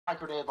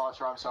grenade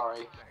launcher, I'm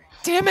sorry.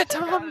 Damn it,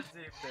 Tom!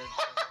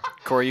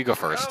 Corey, you go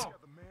first. Oh.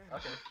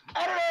 Okay.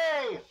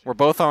 Enemy! We're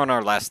both on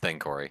our last thing,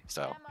 Corey,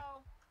 so.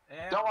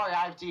 Don't worry,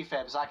 I have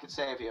defibs. I can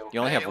save you. You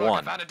only have look,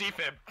 one. I found a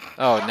defib.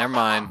 Oh, never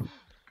mind.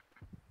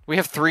 We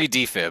have 3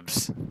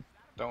 defibs.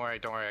 Don't worry,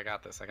 I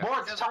got this.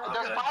 More, there's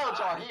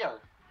biotar here.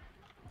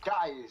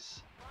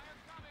 Guys.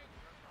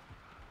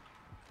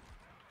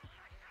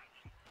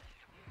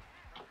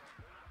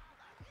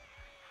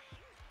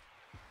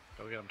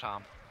 Go get him,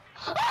 Tom.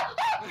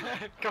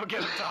 Go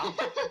get him, Tom.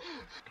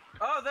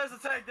 Oh, there's a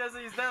tank.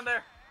 He's down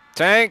there.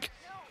 Tank!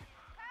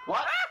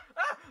 What?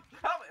 Help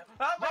me!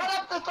 Help me! Run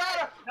up the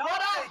ladder! Run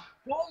up!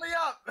 Pull me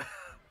up!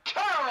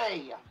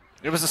 Curry!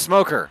 It was a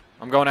smoker.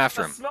 I'm going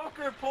after The him.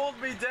 smoker pulled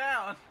me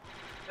down.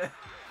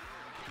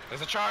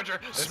 There's a charger.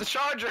 There's a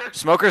charger.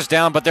 Smoker's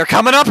down, but they're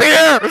coming up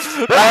here!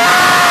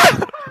 Ah!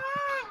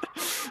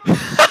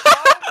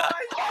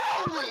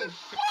 Holy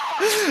fuck!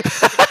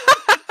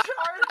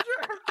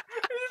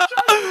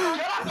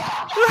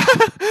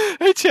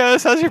 Hey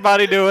Chaz, how's your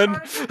body doing?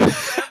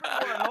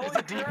 There's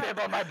a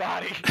defib on my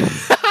body.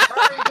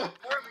 Hurry,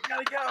 we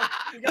gotta go.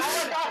 We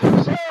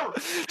gotta go.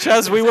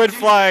 Chaz, we went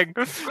flying.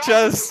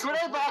 Chaz.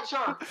 Grenade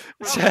launcher!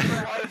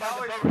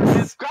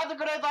 Chaz. Grab the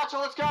grenade launcher,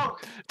 let's go!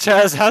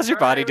 Chaz, how's your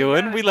body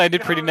doing? We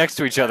landed pretty next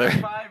to each other.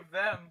 Revive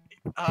them.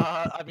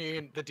 I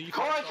mean, the defib.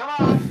 Corey, come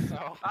on!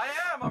 So. I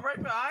am. I'm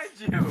right behind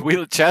you.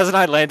 Chaz and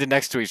I landed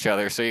next to each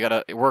other, so you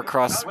gotta work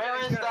across. Where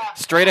is that?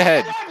 Straight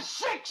ahead.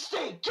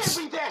 M60! Give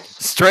me this!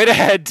 Straight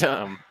ahead,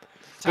 Tom.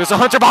 There's a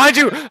hunter behind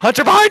you!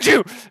 Hunter behind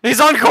you! He's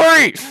on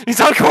Corey!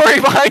 He's on Corey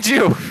behind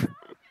you!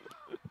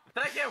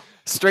 Thank you.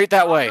 Straight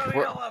that way.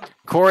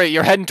 Corey,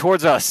 you're heading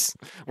towards us.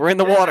 We're in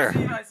the water.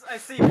 I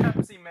see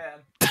Pepsi Man.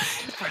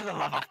 For the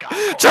love of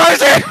God. Charge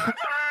it!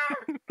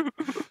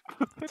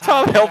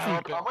 Tom, help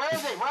him. Where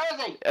is he? Where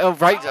is he? Oh,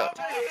 right. Left,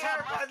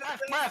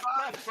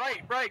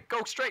 right.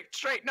 Go straight.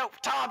 No,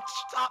 Tom,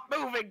 stop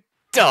moving.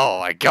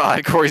 Oh my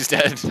God, Corey's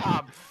dead.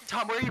 Tom,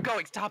 where are you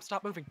going?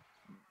 Stop moving.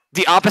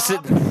 The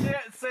opposite.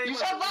 You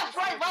said left,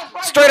 right!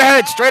 Straight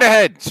ahead, straight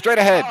ahead, straight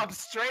ahead. Tom,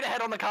 straight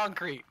ahead on the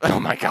concrete. Oh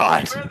my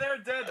God. Where their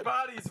dead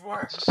bodies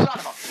were. Son of a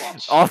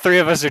bitch! All 3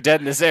 of us are dead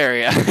in this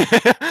area.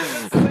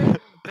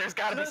 There's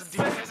gotta be some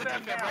defib. There's a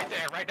defib right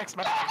there, right next to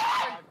my body.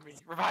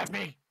 Revive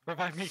me.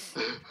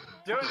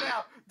 Do it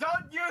now.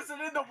 Don't use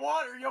it in the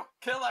water. You'll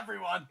kill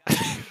everyone.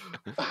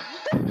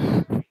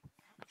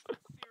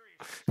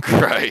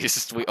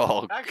 Christ, we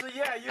all. Actually,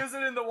 yeah, use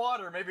it in the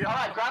water. Maybe.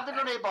 Alright, grab the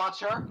grenade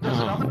launcher. There's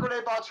another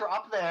grenade launcher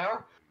up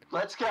there.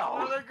 Let's go.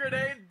 Another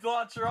grenade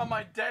launcher on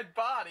my dead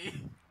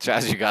body.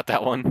 Chaz, you got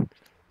that one?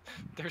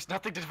 There's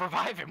nothing to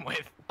revive him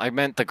with. I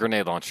meant the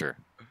grenade launcher.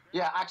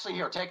 Yeah, actually,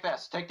 here, take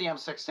this. Take the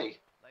M60. Laser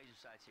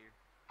sights here.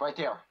 Right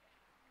there.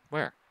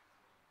 Where?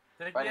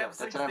 Take Right the here, M60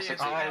 that's an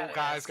M60. and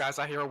guys,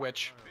 I hear a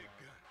witch.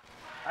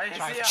 I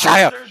see a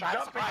Shia! hunter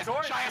jumping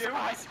towards you.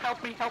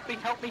 Help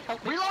me.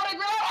 Reloading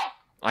grenade!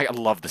 I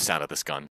love the sound of this gun.